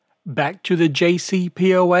Back to the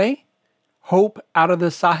JCPOA, hope out of the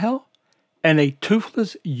Sahel, and a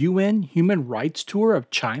toothless UN human rights tour of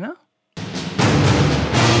China?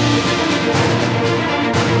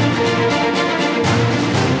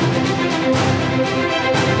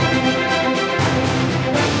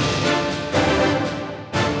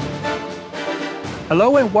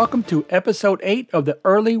 Hello and welcome to episode 8 of the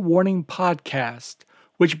Early Warning Podcast,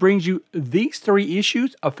 which brings you these 3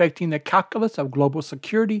 issues affecting the calculus of global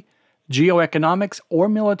security, geoeconomics, or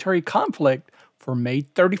military conflict for May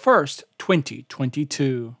 31st,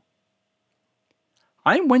 2022.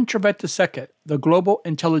 I'm Win Trevette II, the Global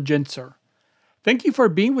Intelligencer. Thank you for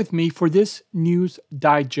being with me for this news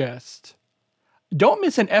digest. Don't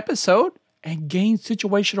miss an episode and gain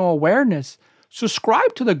situational awareness.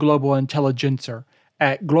 Subscribe to the Global Intelligencer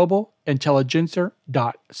at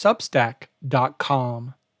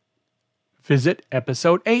globalintelligencer.substack.com. Visit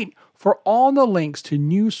episode 8 for all the links to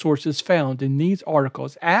news sources found in these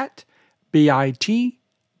articles at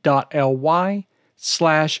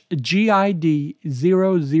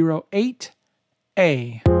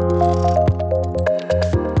bit.ly/GID008A.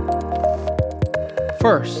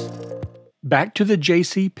 First, back to the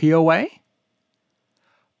JCPOA.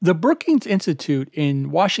 The Brookings Institute in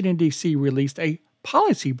Washington, D.C. released a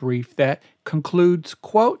policy brief that concludes,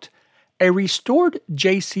 quote, a restored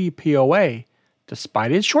JCPOA,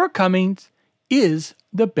 despite its shortcomings, is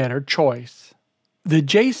the better choice. The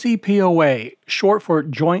JCPOA, short for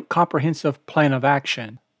Joint Comprehensive Plan of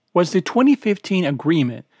Action, was the 2015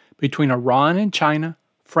 agreement between Iran and China,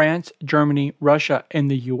 France, Germany, Russia,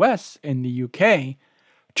 and the US and the UK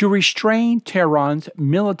to restrain Tehran's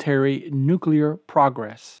military nuclear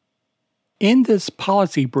progress. In this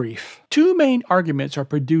policy brief, 2 main arguments are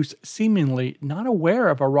produced seemingly not aware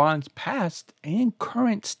of Iran's past and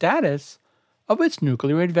current status of its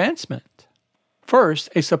nuclear advancement. First,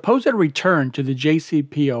 a supposed return to the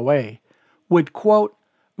JCPOA would, quote,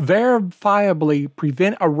 verifiably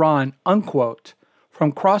prevent Iran, unquote,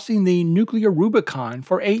 from crossing the nuclear Rubicon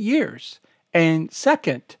for 8 years. And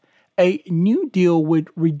second, a new deal would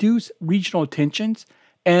reduce regional tensions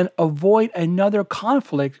and avoid another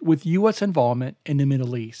conflict with U.S. involvement in the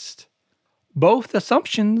Middle East. Both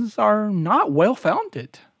assumptions are not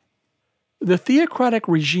well-founded. The theocratic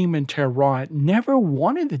regime in Tehran never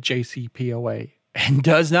wanted the JCPOA and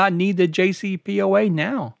does not need the JCPOA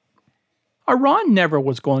now. Iran never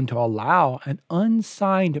was going to allow an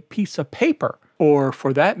unsigned piece of paper, or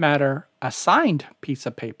for that matter, a signed piece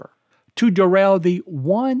of paper, to derail the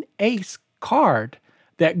one ace card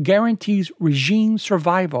that guarantees regime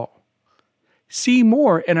survival. See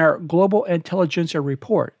more in our Global Intelligencer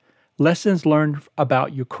report, Lessons Learned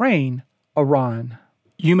about Ukraine, Iran.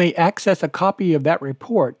 You may access a copy of that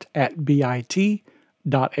report at bit.ly/GIP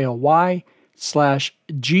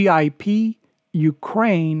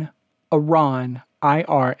Ukraine Iran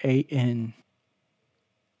IRAN.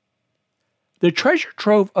 The treasure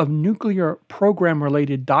trove of nuclear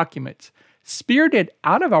program-related documents spirited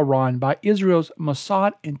out of Iran by Israel's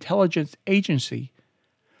Mossad intelligence agency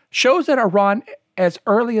shows that Iran, as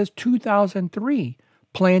early as 2003,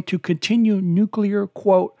 planned to continue nuclear,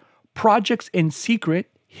 quote, projects in secret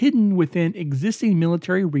hidden within existing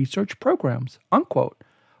military research programs, unquote,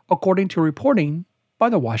 according to reporting by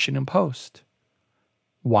the Washington Post.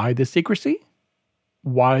 Why the secrecy?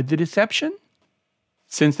 Why the deception?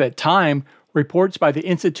 Since that time, reports by the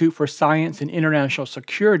Institute for Science and International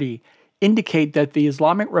Security indicate that the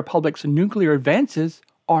Islamic Republic's nuclear advances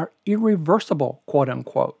are irreversible,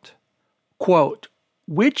 quote-unquote, quote,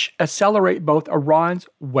 which accelerate both Iran's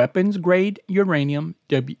weapons-grade uranium,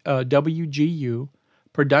 WGU,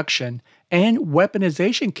 production and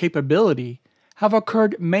weaponization capability have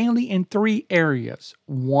occurred mainly in 3 areas.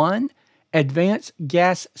 1, advanced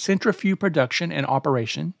gas centrifuge production and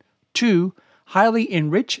operation. 2, highly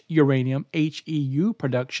enriched uranium, HEU,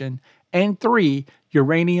 production. And 3,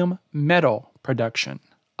 uranium metal production,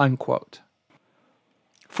 unquote.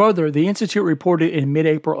 Further, the Institute reported in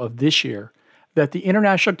mid-April of this year that the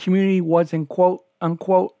international community was in quote,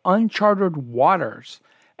 unquote, uncharted waters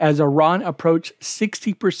as Iran approached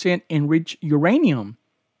 60% enriched uranium,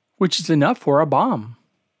 which is enough for a bomb.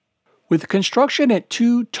 With construction at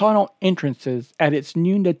 2 tunnel entrances at its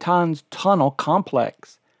new Natanz tunnel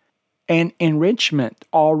complex, and enrichment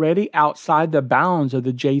already outside the bounds of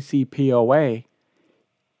the JCPOA,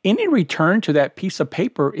 any return to that piece of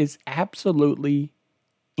paper is absolutely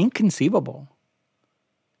inconceivable.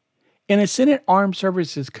 In a Senate Armed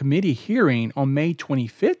Services Committee hearing on May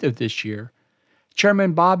 25th of this year,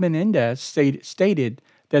 Chairman Bob Menendez stated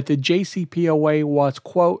that the JCPOA was,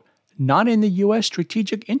 quote, not in the U.S.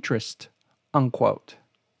 strategic interest, unquote.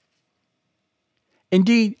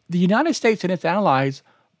 Indeed, the United States and its allies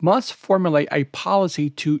must formulate a policy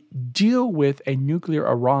to deal with a nuclear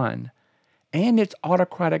Iran and its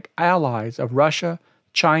autocratic allies of Russia,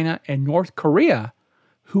 China, and North Korea,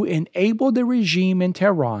 who enable the regime in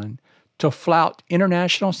Tehran to flout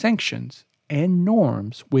international sanctions and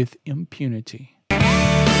norms with impunity.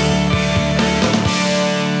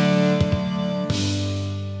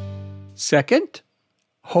 Second,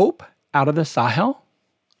 hope out of the Sahel.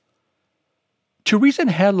 Two recent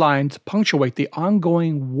headlines punctuate the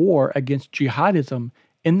ongoing war against jihadism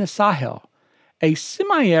in the Sahel, a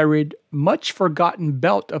semi-arid, much-forgotten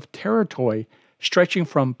belt of territory stretching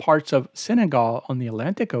from parts of Senegal on the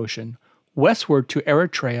Atlantic Ocean westward to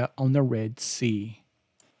Eritrea on the Red Sea.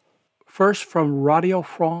 First from Radio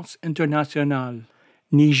France Internationale.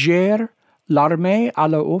 Niger, l'armée à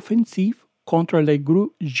l'offensive contre les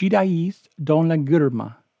groupes djihadistes dans la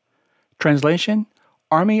Gourma. Translation: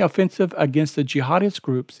 Army offensive against the jihadist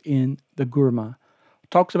groups in the Gourma.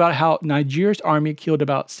 Talks about how Niger's army killed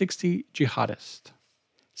about 60 jihadists.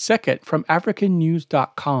 Second, from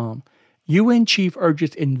AfricanNews.com, UN chief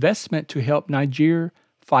urges investment to help Niger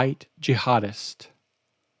fight jihadists.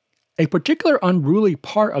 A particular unruly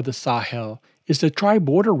part of the Sahel is the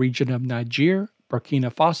tri-border region of Niger,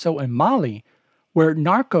 Burkina Faso, and Mali, where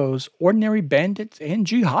narcos, ordinary bandits, and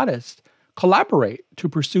jihadists collaborate to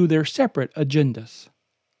pursue their separate agendas.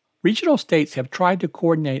 Regional states have tried to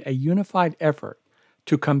coordinate a unified effort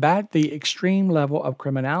to combat the extreme level of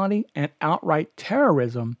criminality and outright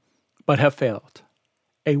terrorism, but have failed.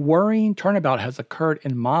 A worrying turnabout has occurred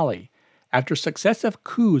in Mali after successive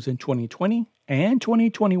coups in 2020 and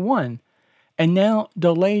 2021, and now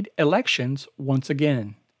delayed elections once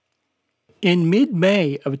again. In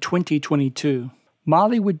mid-May of 2022,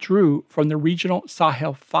 Mali withdrew from the regional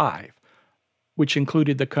Sahel 5, which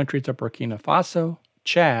included the countries of Burkina Faso,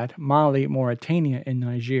 Chad, Mali, Mauritania, and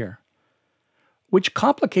Niger, which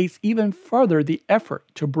complicates even further the effort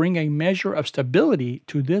to bring a measure of stability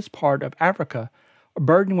to this part of Africa,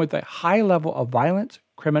 burdened with a high level of violence,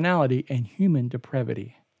 criminality, and human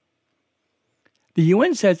depravity. The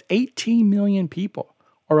UN says 18 million people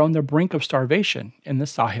are on the brink of starvation in the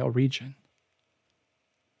Sahel region.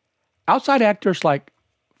 Outside actors like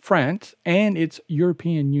France and its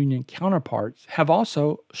European Union counterparts have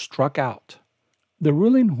also struck out. The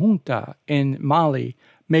ruling junta in Mali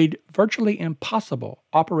made virtually impossible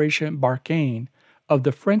Operation Barkhane of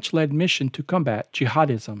the French-led mission to combat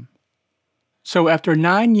jihadism. So after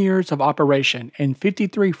 9 years of operation and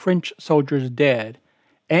 53 French soldiers dead,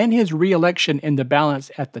 and his re-election in the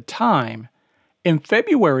balance at the time, in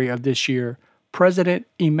February of this year, President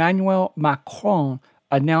Emmanuel Macron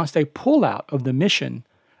announced a pullout of the mission,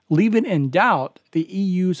 leaving in doubt the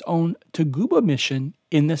EU's own Taguba mission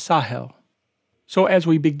in the Sahel. So as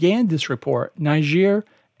we began this report, Niger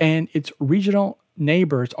and its regional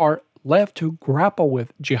neighbors are left to grapple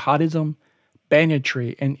with jihadism,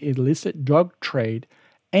 banditry, and illicit drug trade,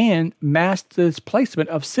 and mass displacement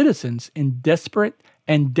of citizens in desperate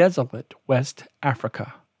and desolate West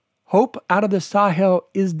Africa. Hope out of the Sahel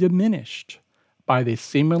is diminished by the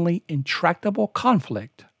seemingly intractable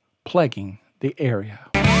conflict plaguing the area.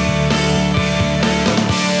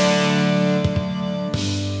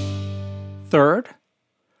 Third,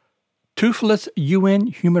 toothless UN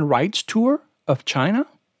Human Rights Tour of China.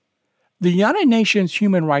 The United Nations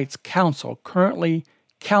Human Rights Council currently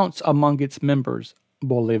counts among its members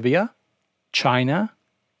Bolivia, China,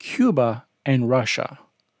 Cuba, and Russia.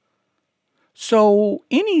 So,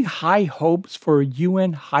 any high hopes for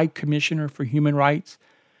UN High Commissioner for Human Rights,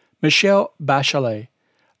 Michelle Bachelet,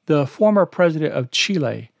 the former president of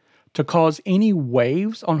Chile, to cause any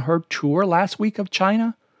waves on her tour last week of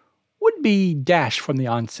China would be dashed from the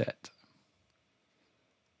onset.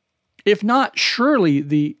 If not, surely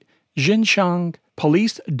the Xinjiang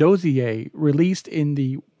police dossier released in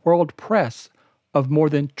the world press of more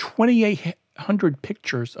than 2,800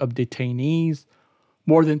 pictures of detainees,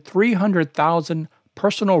 more than 300,000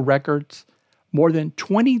 personal records, more than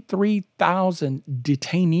 23,000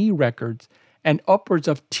 detainee records, and upwards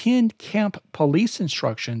of 10 camp police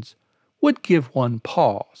instructions would give one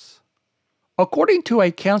pause. According to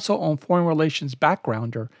a Council on Foreign Relations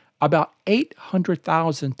backgrounder, about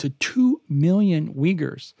 800,000 to 2 million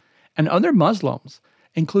Uyghurs and other Muslims,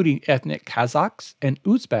 including ethnic Kazakhs and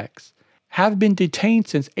Uzbeks, have been detained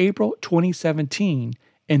since April 2017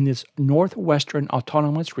 in this northwestern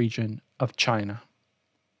autonomous region of China.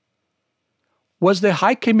 Was the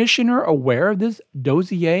High Commissioner aware of this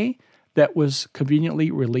dossier that was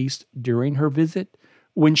conveniently released during her visit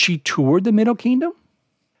when she toured the Middle Kingdom?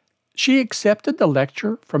 She accepted the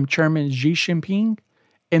lecture from Chairman Xi Jinping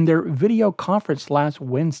in their video conference last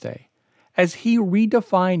Wednesday as he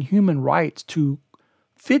redefined human rights to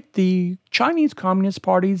fit the Chinese Communist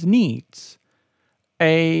Party's needs,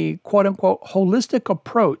 a quote-unquote holistic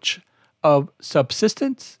approach of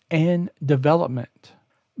subsistence and development.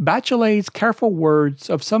 Bachelet's careful words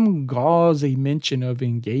of some gauzy mention of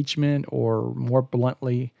engagement, or more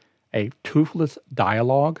bluntly, a toothless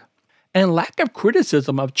dialogue, and lack of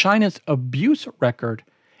criticism of China's abuse record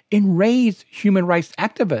enraged human rights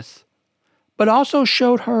activists, but also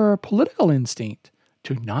showed her political instinct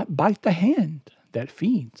to not bite the hand that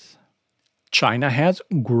feeds. China has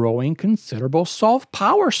growing considerable soft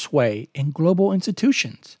power sway in global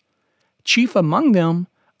institutions, chief among them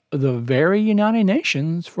the very United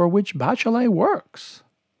Nations for which Bachelet works.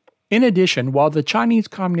 In addition, while the Chinese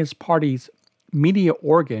Communist Party's media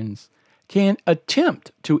organs can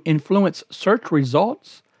attempt to influence search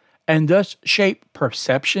results and thus shape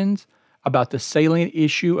perceptions about the salient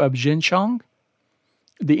issue of Xinjiang,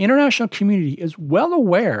 the international community is well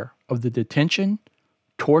aware of the detention,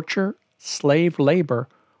 torture, slave labor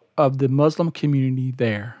of the Muslim community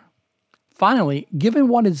there. Finally, given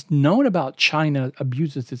what is known about China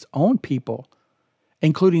abuses its own people,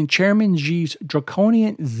 including Chairman Xi's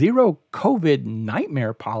draconian zero-COVID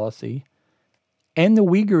nightmare policy and the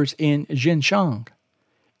Uyghurs in Xinjiang,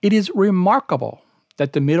 it is remarkable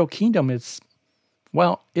that the Middle Kingdom is,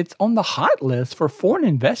 it's on the hot list for foreign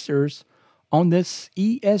investors on this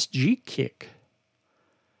ESG kick.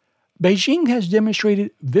 Beijing has demonstrated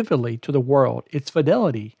vividly to the world its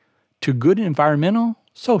fidelity to good environmental,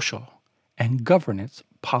 social, and governance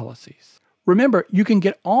policies. Remember, you can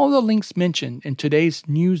get all the links mentioned in today's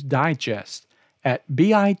news digest at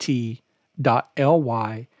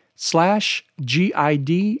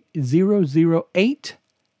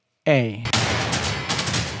bit.ly/GID008A.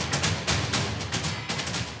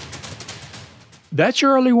 That's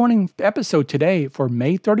your early warning episode today for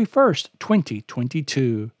May 31st,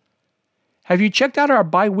 2022. Have you checked out our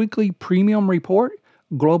bi-weekly premium report,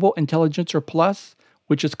 Global Intelligencer Plus,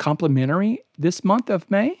 which is complimentary this month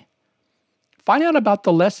of May? Find out about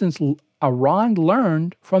the lessons Iran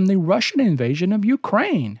learned from the Russian invasion of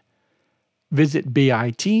Ukraine. Visit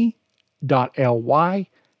bit.ly/GIP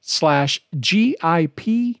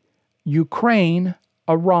Ukraine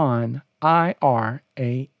Iran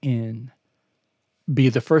IRAN. Be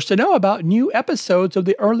the first to know about new episodes of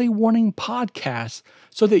the Early Warning Podcast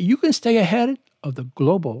so that you can stay ahead of the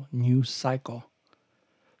global news cycle.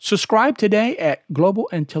 Subscribe today at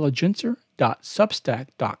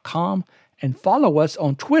globalintelligencer.substack.com and follow us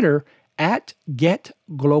on Twitter at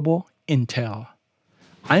GetGlobalIntel.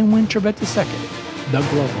 I'm Win Trevette II, the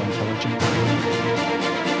Global Intelligencer.